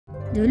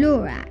The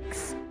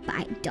Lorax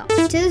by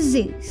Dr.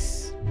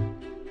 Seuss.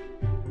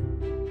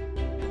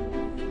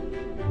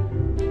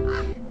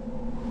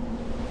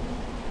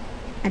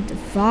 At the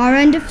far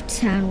end of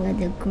town where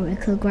the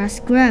grickle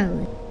grass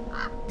grows,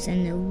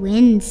 and the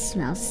wind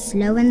smells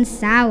slow and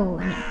sour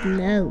when it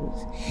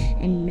blows,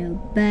 and no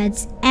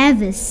birds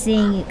ever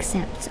sing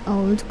except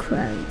old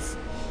crows,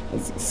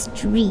 is a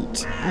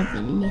street of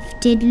the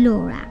lifted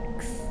Lorax.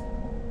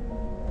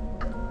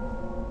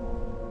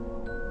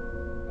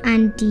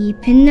 And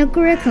deep in the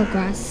grickle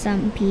grass,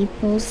 some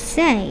people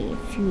say,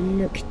 if you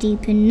look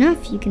deep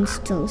enough you can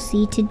still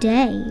see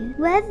today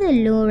where the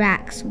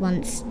Lorax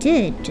once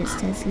stood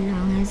just as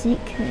long as it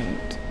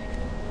could.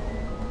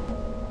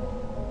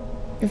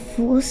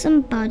 Before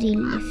somebody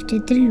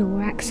lifted the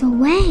Lorax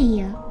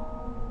away.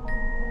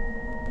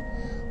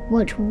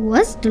 What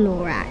was the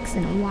Lorax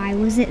and why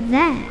was it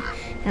there?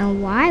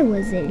 And why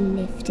was it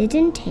lifted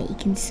and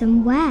taken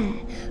somewhere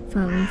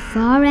from the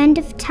far end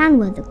of town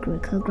where the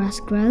grickle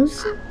grass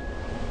grows?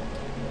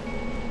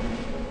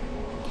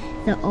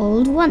 The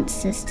old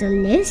Once-ler still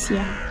lives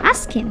here.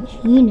 Ask him,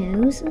 he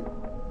knows.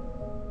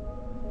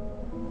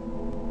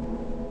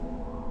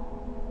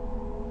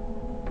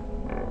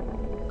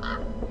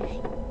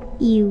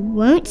 You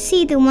won't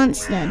see the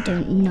Once-ler,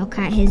 don't knock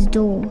at his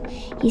door.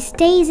 He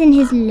stays in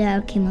his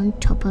lurking on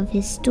top of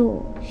his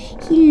store.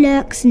 He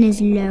lurks in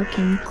his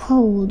lurking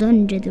cold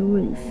under the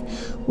roof,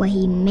 where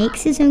he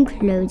makes his own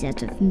clothes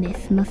out of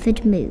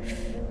muffed moof.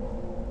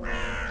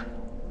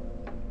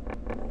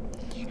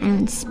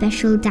 And on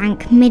special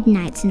dank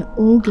midnights in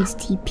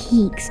August he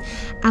peeks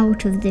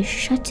out of the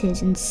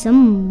shutters, and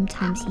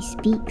sometimes he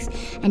speaks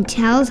and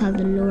tells how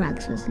the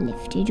Lorax was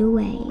lifted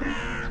away.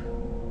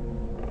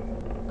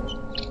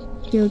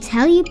 He'll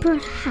tell you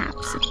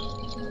perhaps,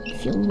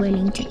 if you're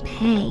willing to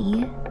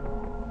pay.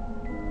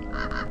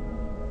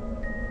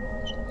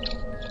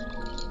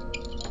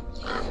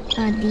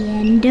 At the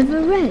end of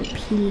a rope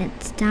he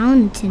lets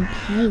down a tin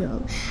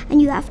pail, and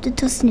you have to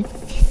toss in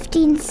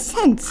 15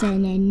 cents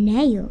and a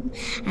nail,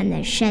 and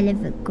the shell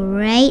of a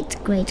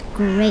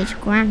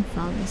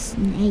great-great-great-grandfather's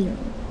snail.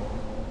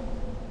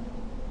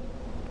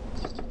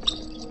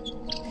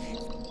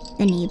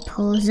 Then he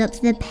pulls up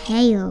the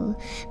pail,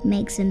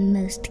 makes a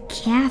most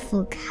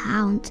careful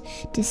count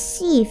to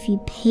see if you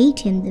paid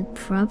him the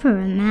proper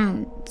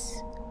amount.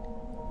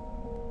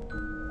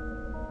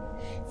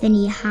 Then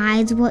he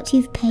hides what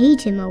you've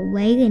paid him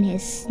away in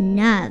his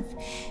snub,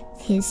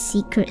 his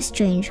secret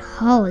strange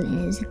hole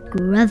in his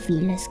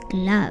grovulous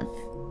glove.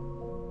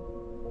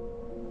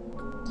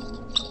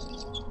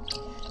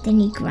 Then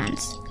he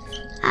grunts,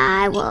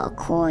 I will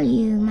call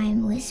you my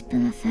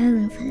whisper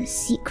phone for the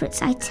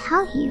secrets I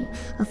tell you,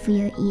 or for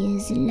your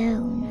ears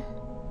alone.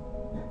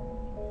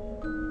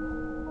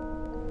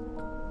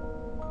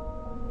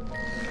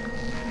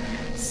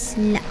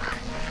 Slap.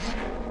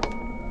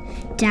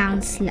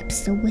 Down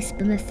slips the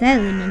whisper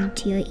phone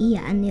into your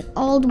ear, and the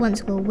old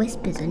Once-ler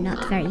whispers are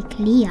not very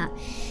clear,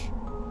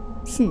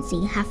 since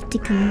he have to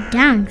come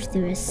down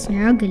through a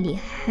snargly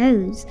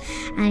hose,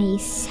 and he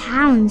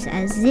sounds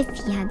as if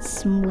he had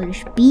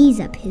smallish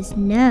bees up his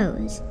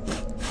nose.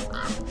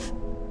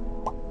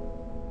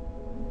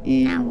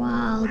 Now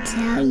I'll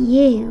tell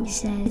you,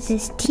 says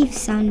his teeth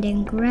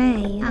sounding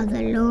grey, how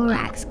the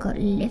Lorax got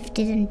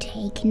lifted and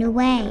taken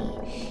away.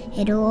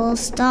 It all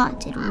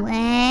started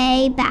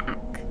way back,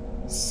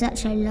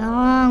 such a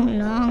long,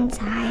 long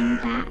time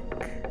back.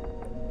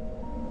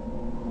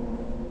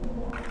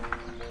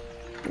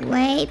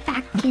 Way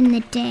back in the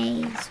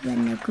days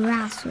when the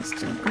grass was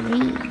still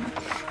green,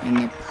 and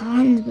the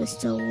ponds were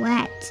still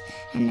wet,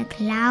 and the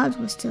clouds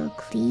were still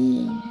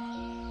clean.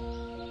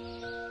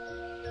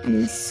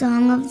 And the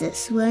song of the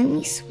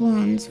swirly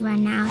swans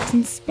ran out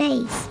in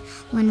space.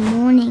 One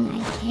morning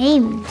I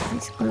came to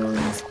this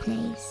glorious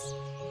place,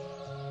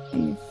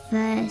 and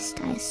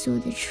first I saw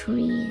the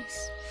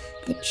trees,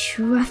 the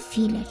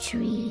Truffula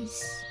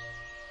trees.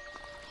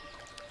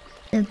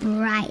 The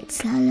bright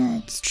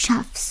coloured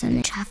chuffs on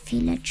the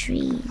Truffula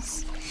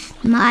trees,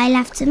 mile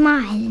after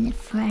mile in the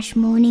fresh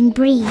morning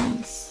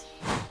breeze.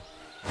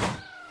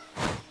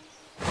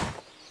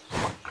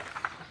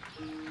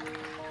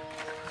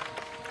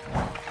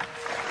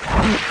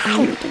 And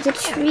under the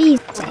trees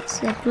sits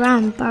the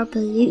brown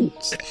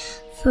barbaloots,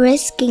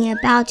 frisking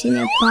about in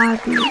their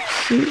barballoot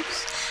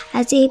suits,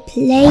 as they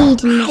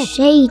played in the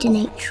shade and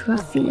ate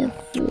Truffula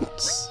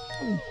fruits.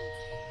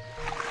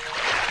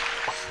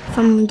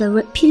 From the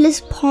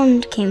ripulous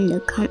pond came the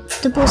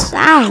comfortable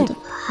sound of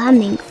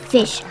humming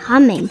fish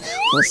humming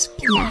or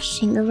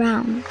splashing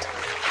around.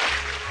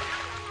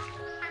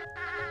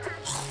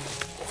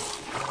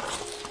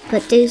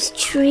 But those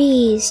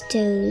trees,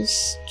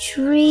 those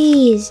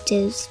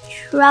Truffula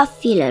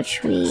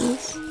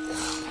trees.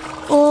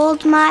 All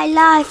my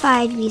life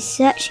I'd be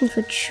searching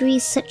for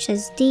trees such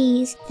as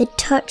these. The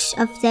touch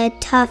of their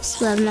tufts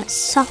were much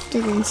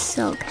softer than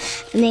silk,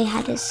 and they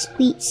had a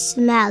sweet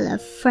smell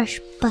of fresh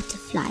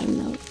butterfly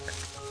milk.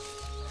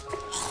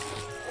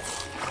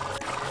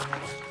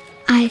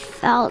 I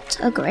felt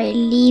a great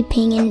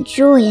leaping in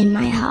joy in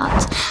my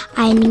heart.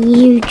 I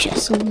knew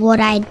just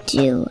what I'd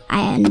do.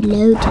 I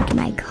unloaded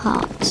my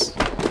cart.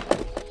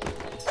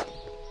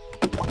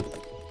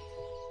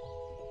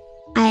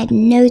 I had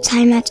no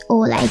time at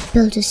all. I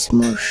built a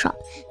small shop.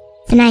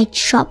 Then I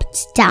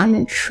chopped down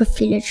a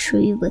truffula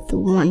tree with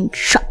one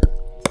chop.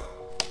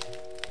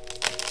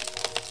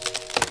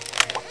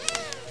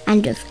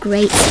 And with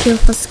great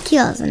skillful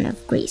skills and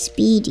of great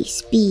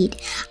speed,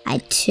 I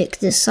took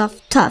the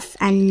soft tuft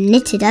and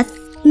knitted a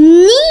thread.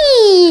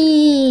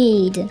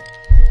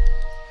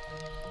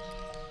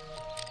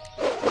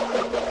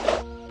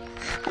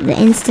 The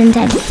instant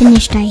I'd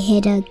finished, I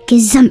heard a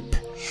gazump.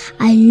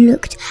 I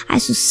looked, I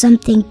saw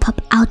something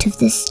pop out of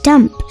the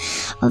stump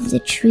of the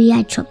tree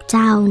I chopped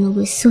down. It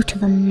was sort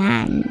of a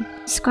man.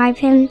 Describe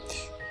him?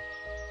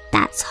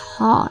 That's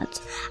hard.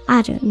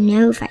 I don't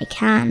know if I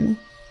can.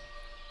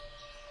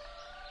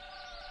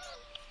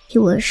 He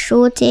was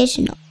shortish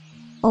and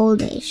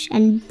oldish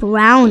and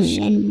brownish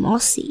and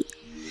mossy,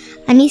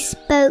 and he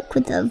spoke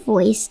with a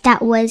voice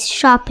that was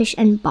sharpish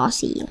and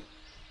bossy.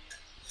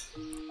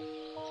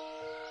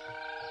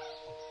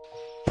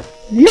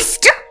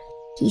 Mister,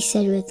 he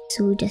said with a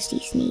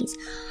sawdusty sneeze,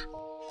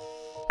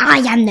 I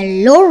am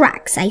the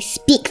Lorax. I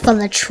speak for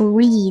the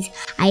trees.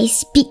 I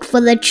speak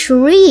for the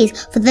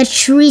trees, for the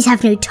trees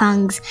have no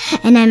tongues,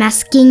 and I'm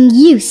asking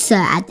you, sir,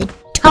 at the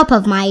top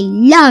of my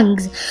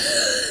lungs.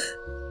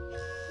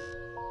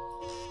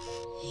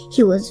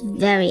 He was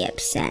very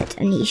upset,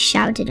 and he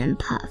shouted and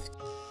puffed.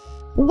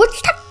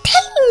 What's that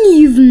thing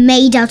you've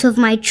made out of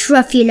my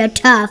truffula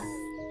turf?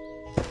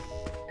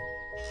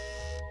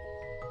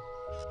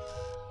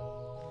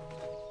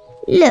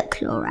 Look,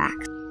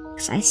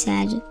 Lorax, I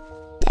said,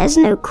 there's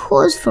no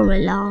cause for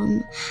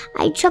alarm.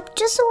 I chopped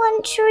just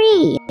one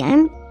tree.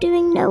 I'm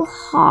doing no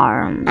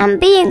harm. I'm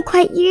being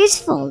quite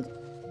useful.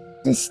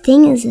 This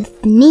thing is a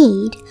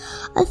thread.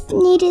 A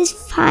thread is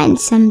fine,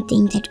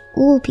 something that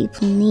all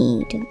people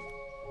need.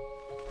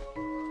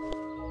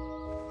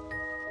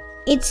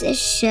 It's a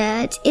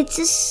shirt, it's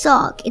a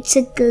sock, it's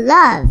a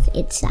glove,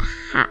 it's a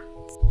hat.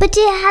 But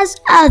it has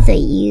other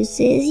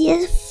uses,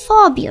 yes,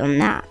 far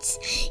beyond that.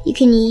 You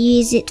can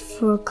use it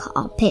for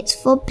carpets,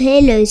 for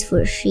pillows,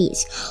 for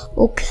sheets,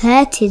 or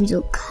curtains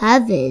or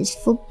covers,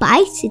 for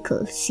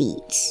bicycle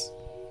seats.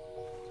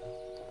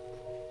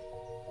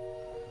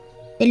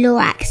 The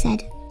Lorax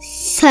said,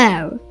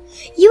 Sir,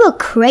 you are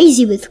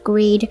crazy with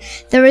greed.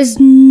 There is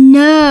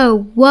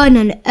no one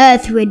on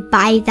earth who would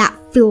buy that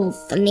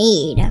filth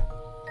need.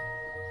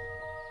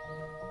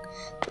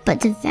 But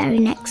the very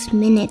next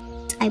minute,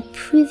 I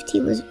proved he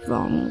was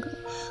wrong.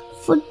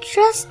 For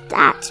just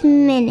that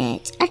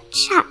minute, a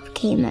chap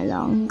came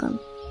along.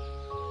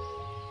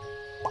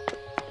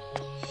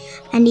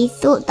 And he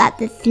thought that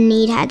the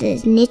thread had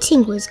his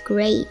knitting was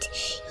great.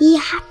 He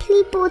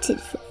happily bought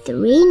it for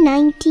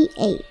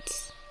 $3.98.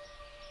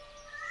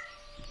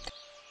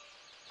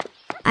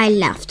 I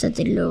laughed at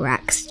the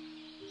Lorax.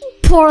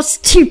 Poor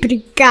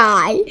stupid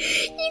guy.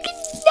 You can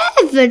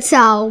never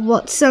tell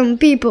what some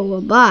people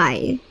will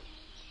buy.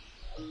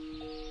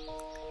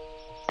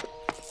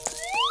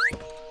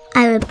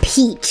 I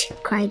repeat,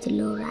 cried the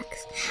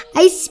Lorax,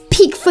 I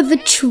speak for the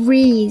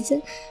trees.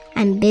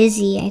 I'm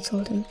busy, I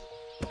told him.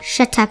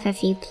 Shut up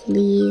if you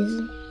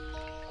please.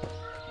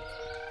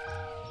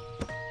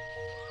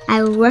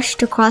 I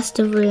rushed across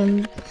the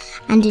room,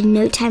 and in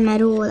no time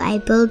at all, I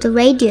built a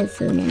radio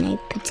phone and I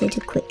put it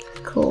a quick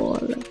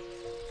call.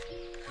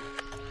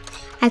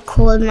 I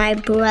called my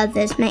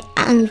brothers, my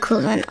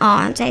uncle and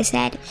aunt. I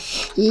said,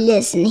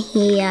 listen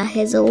here,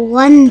 here's a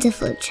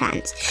wonderful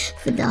chance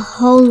for the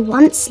whole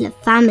Once-ler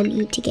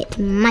family to get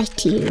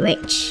mighty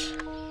rich.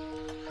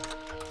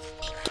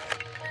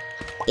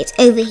 Get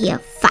over here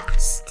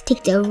fast.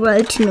 Take the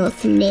road to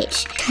North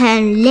Nitch.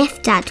 Turn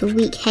left at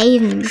Week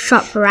Haven.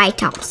 Shop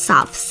right up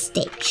South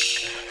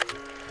Stitch.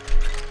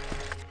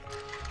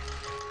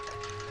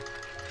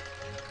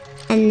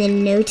 And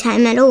in no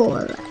time at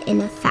all,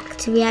 in a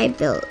factory I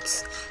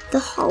built, the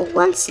whole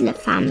Once-ler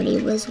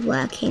family was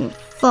working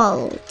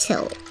full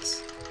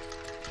tilt.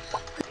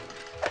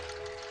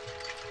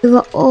 We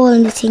were all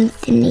knitting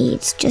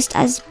threads, just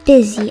as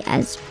busy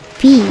as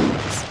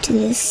bees, to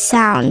the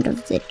sound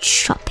of the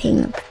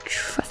chopping of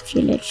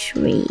truffula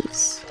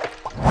trees.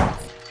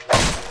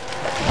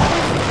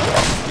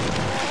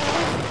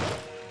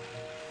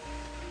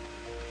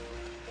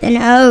 Then,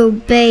 oh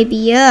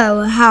baby,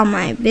 oh, how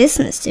my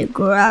business did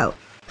grow.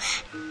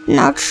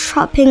 Now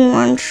chopping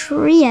one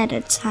tree at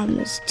a time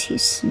was too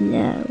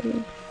slow.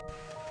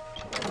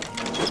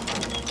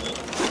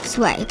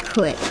 So I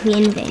quickly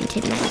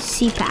invented my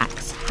super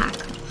axe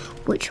hacker,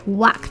 which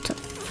whacked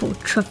 4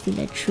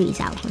 truffula trees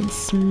out one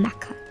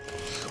smacker.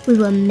 We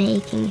were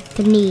making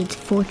threads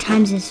 4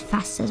 times as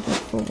fast as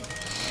before,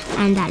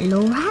 and that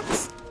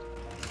Lorax,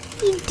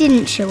 he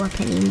didn't show up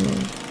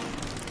anymore.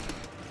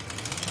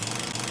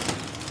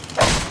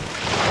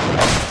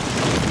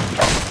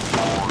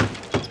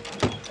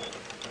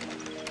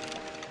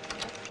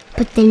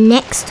 But the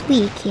next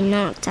week he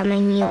knocked at my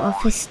new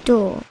office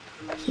door.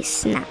 He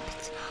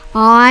snapped,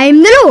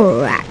 I'm the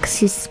Lorax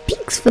who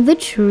speaks for the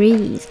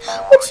trees,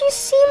 which you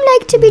seem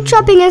like to be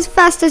chopping as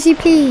fast as you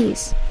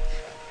please.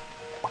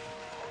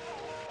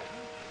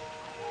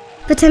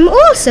 But I'm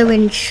also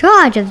in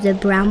charge of the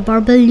brown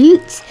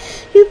barbaloots,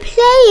 who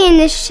play in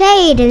the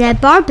shade in their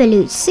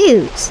barbaloot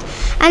suits,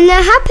 and they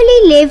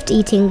happily lived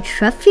eating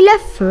truffula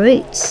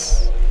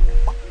fruits.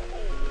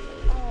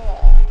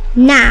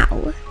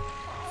 Now,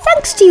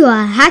 thanks to your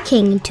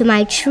hacking into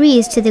my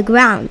trees to the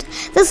ground,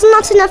 there's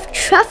not enough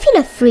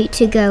truffula fruit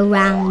to go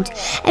round,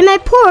 and my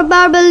poor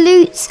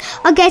barbaloots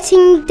are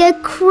getting their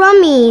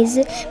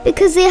crummies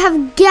because they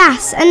have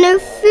gas and no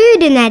food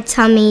in their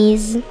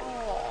tummies.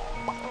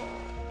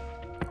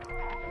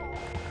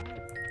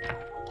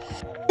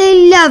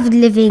 They loved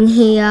living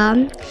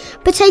here,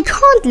 but I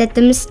can't let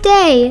them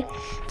stay.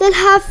 They'll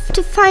have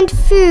to find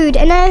food,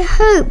 and I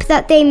hope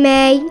that they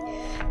may.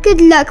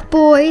 Good luck,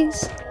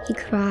 boys, he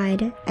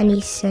cried, and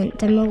he sent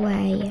them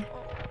away.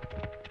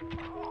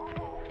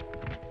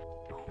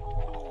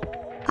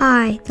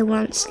 I, the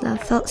Once-ler,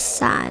 felt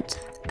sad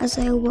as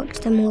I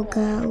watched them all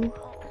go.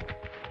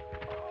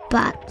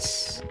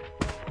 But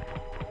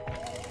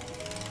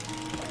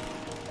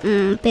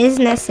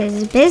business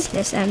is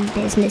business, and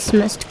business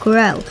must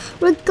grow,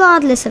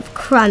 regardless of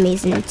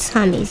crummies and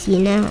tummies, you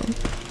know.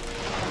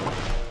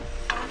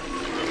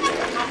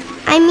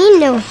 I mean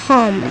no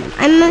harm,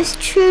 I most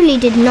truly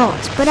did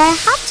not, but I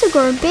had to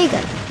grow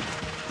bigger.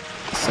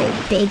 So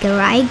bigger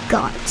I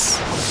got.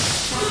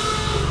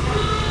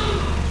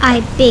 I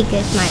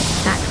biggered my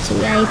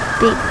factory, I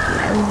biggered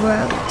my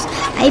roads,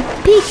 I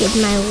biggered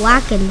my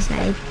wagons,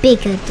 I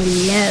biggered the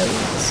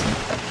loads.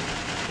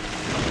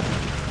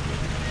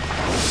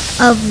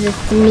 Of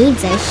the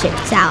needs I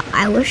shipped out,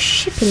 I was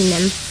shipping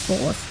them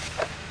forth.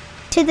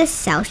 To the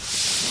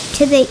south,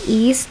 to the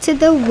east, to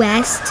the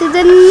west, to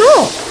the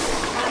north.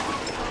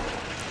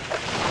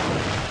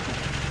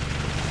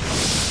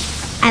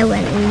 I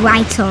went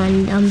right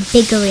on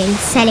biggering,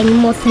 selling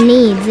more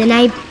needs, and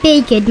I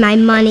biggered my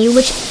money,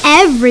 which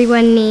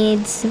everyone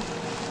needs.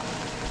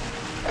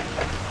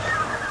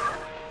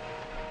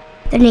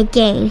 Then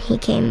again he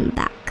came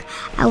back.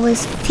 I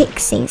was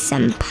fixing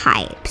some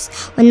pipes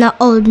when the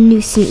old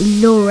nuisance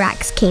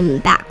Lorax came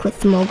back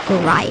with more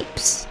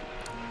gripes.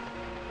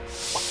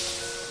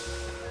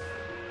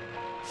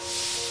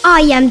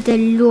 I am the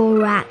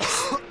Lorax.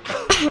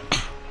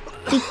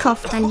 He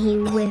coughed and he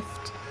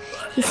whiffed.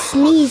 He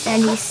sneezed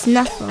and he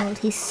snuffled.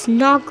 He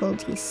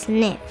snuggled, he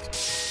sniffed.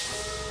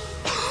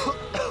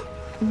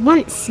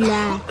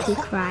 Once-ler, he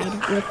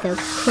cried with a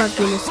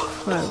querulous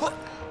croak.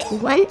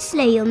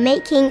 Once-ler, you're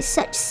making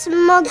such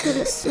smug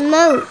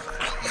smoke.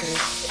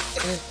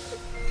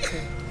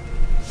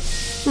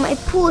 My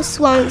poor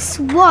swan,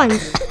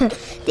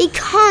 they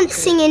can't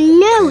sing a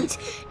note.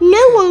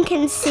 No one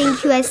can sing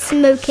who has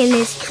smoke in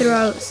his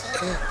throat.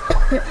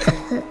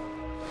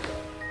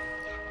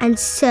 And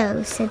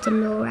so, said the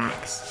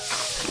Lorax,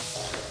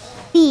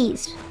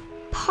 please,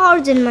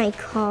 pardon my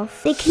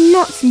cough. They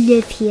cannot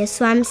live here,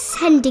 so I'm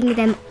sending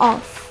them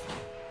off.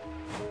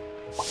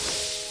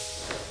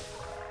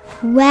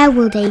 Where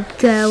will they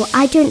go?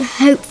 I don't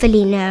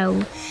hopefully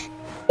know.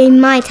 They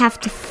might have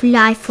to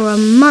fly for a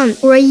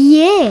month or a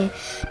year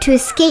to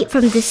escape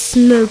from the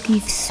smoke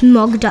you've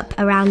smogged up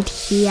around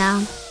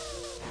here.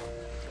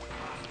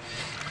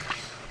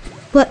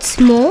 What's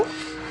more,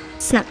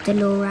 snapped the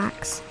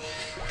Lorax.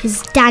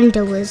 His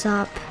dander was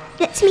up.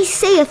 Let me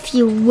say a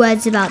few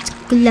words about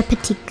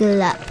gluppity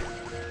glup.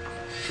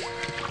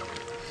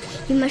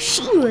 Your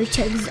machinery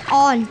tugs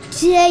on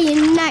day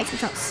and night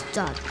without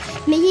stop,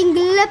 making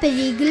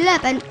gluppity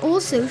glup and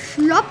also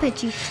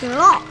sloppity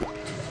slop.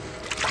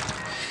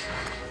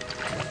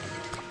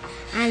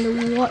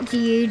 And what do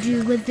you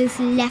do with this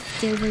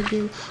leftover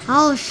goo?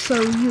 I'll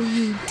show you,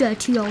 you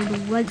dirty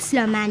old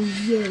Once-ler man,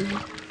 you.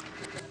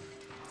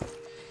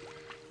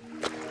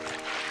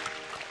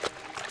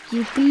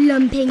 You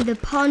glumping the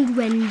pond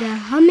when the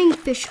humming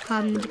fish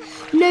hummed.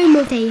 No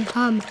more they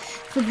hum,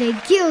 for their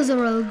gills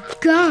are all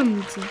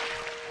gummed.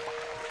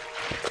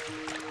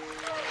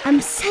 I'm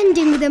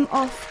sending them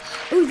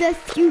off, oh their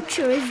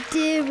future is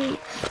deary.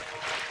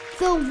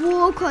 They'll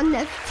walk on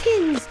their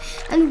fins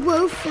and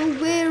woeful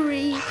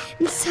weary,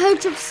 in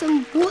search of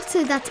some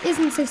water that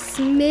isn't so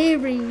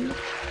smeary.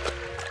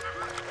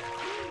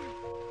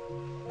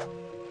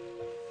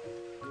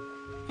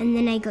 And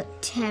then I got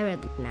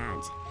terribly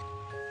mad.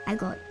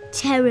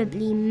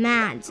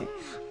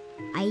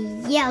 I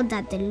yelled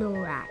at the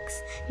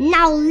Lorax.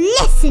 Now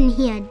listen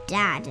here,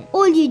 Dad.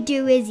 All you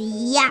do is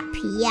yap,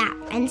 yap,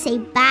 and say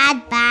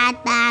bad,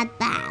 bad, bad,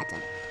 bad.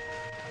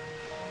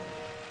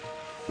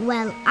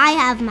 Well, I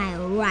have my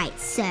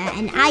rights, sir,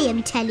 and I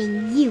am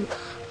telling you,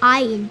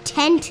 I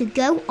intend to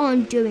go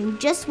on doing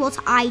just what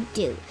I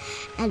do.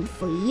 And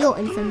for your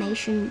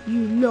information,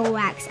 you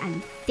Lorax,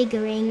 I'm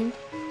figuring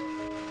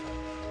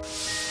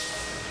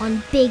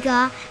on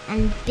bigger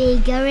and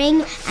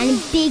biggering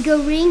and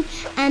biggering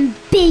and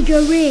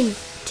biggering,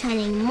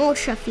 turning more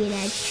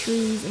truffula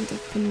trees into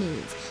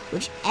needs,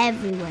 which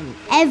everyone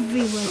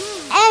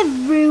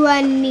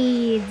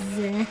needs.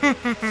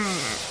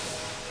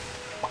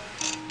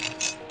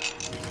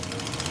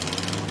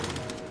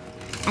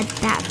 At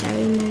that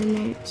very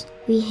moment,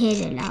 we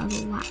heard a loud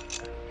whack.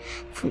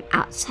 From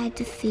outside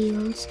the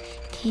fields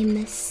came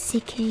a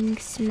sickening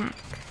smack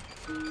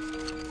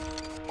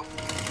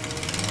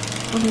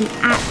of an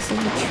axe of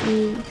a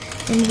tree.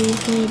 Then we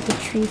heard the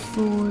tree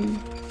fall,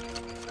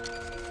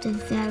 the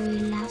very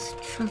last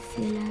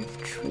Truffula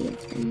tree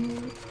of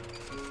them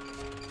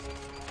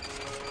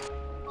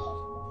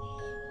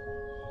all.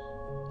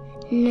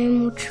 No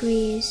more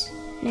trees,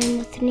 no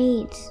more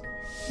needs,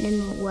 no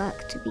more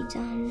work to be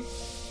done.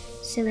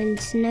 So in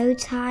no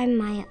time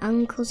my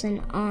uncles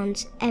and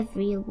aunts,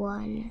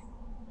 everyone,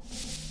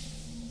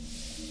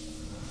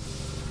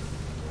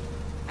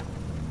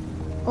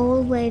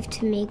 all waved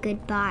to me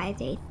goodbye.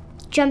 They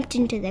jumped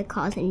into their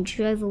cars and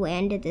drove away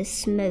under the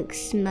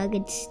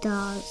smoke-smuggled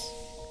stars.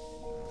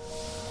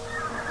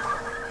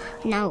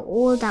 Now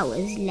all that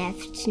was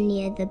left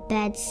near the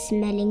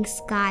bed-smelling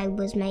sky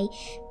was my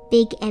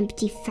big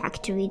empty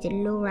factory, the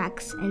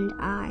Lorax and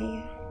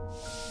I.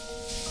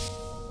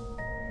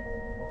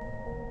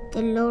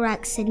 The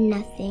Lorax said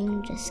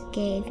nothing, just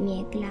gave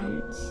me a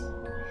glance.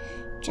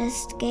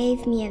 Just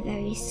gave me a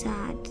very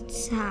sad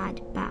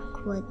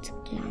backward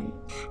glance.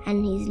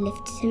 And he's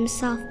lifted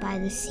himself by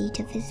the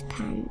seat of his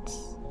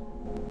pants.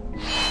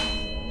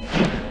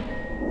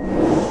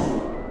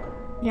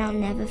 And I'll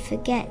never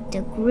forget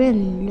the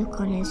grim look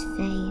on his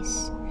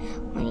face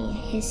when he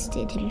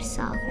histed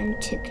himself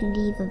and took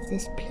leave of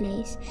this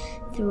place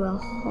through a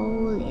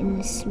hole in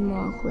the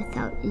smog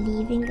without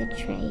leaving a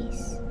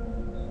trace.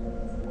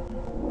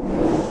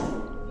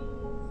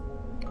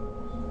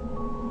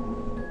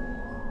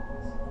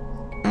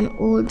 And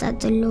all that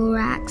the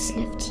Lorax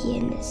left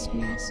here in this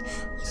mess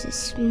was a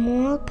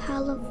small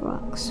pile of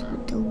rocks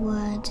with the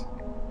word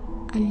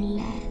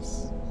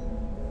unless.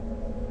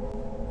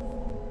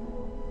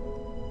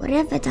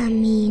 Whatever that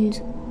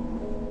means,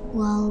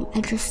 well,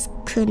 I just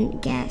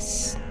couldn't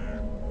guess.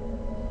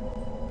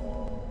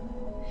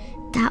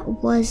 That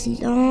was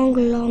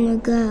long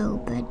ago,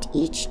 but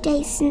each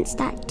day since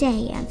that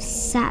day I've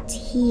sat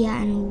here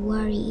and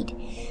worried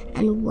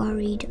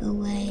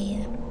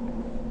away.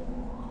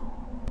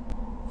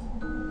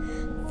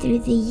 Through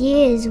the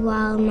years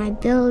while my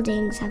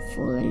buildings have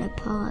fallen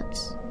apart,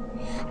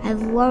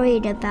 I've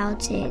worried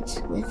about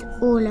it with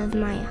all of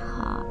my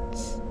heart.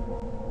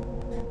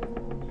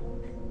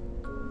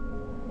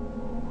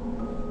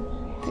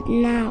 But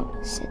now,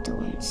 said the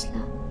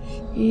Once-ler,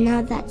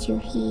 now that you're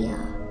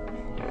here,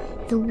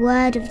 the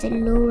word of the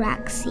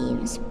Lorax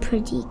seems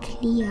pretty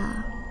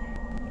clear.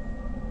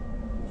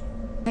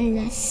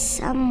 Unless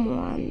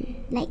someone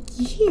like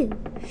you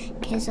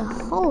cares a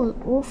whole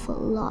awful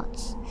lot,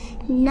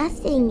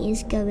 nothing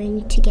is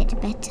going to get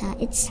better.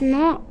 It's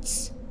not.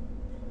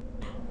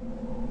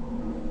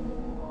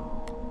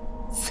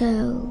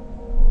 So,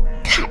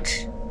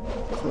 catch,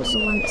 calls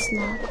the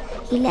Once-ler.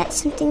 He lets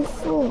something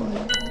fall.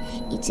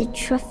 It's a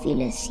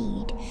Truffula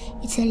seed.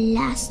 It's the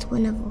last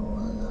one of all.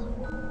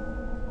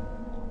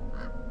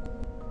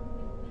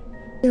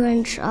 You're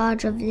in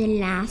charge of the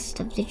last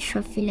of the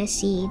Truffula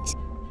seeds.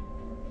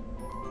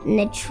 And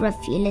the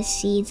Truffula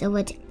seeds are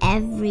what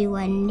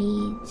everyone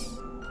needs.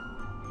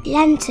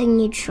 Plant a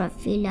new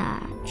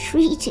Truffula,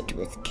 treat it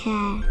with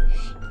care,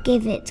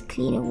 give it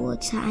cleaner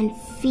water and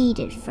feed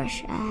it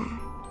fresh air.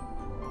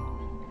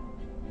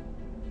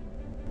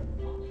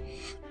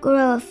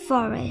 Grow a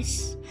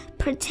forest,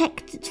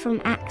 protect it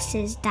from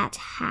axes that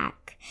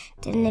hack,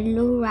 then the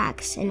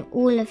Lorax and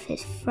all of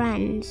his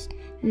friends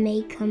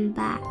may come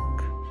back.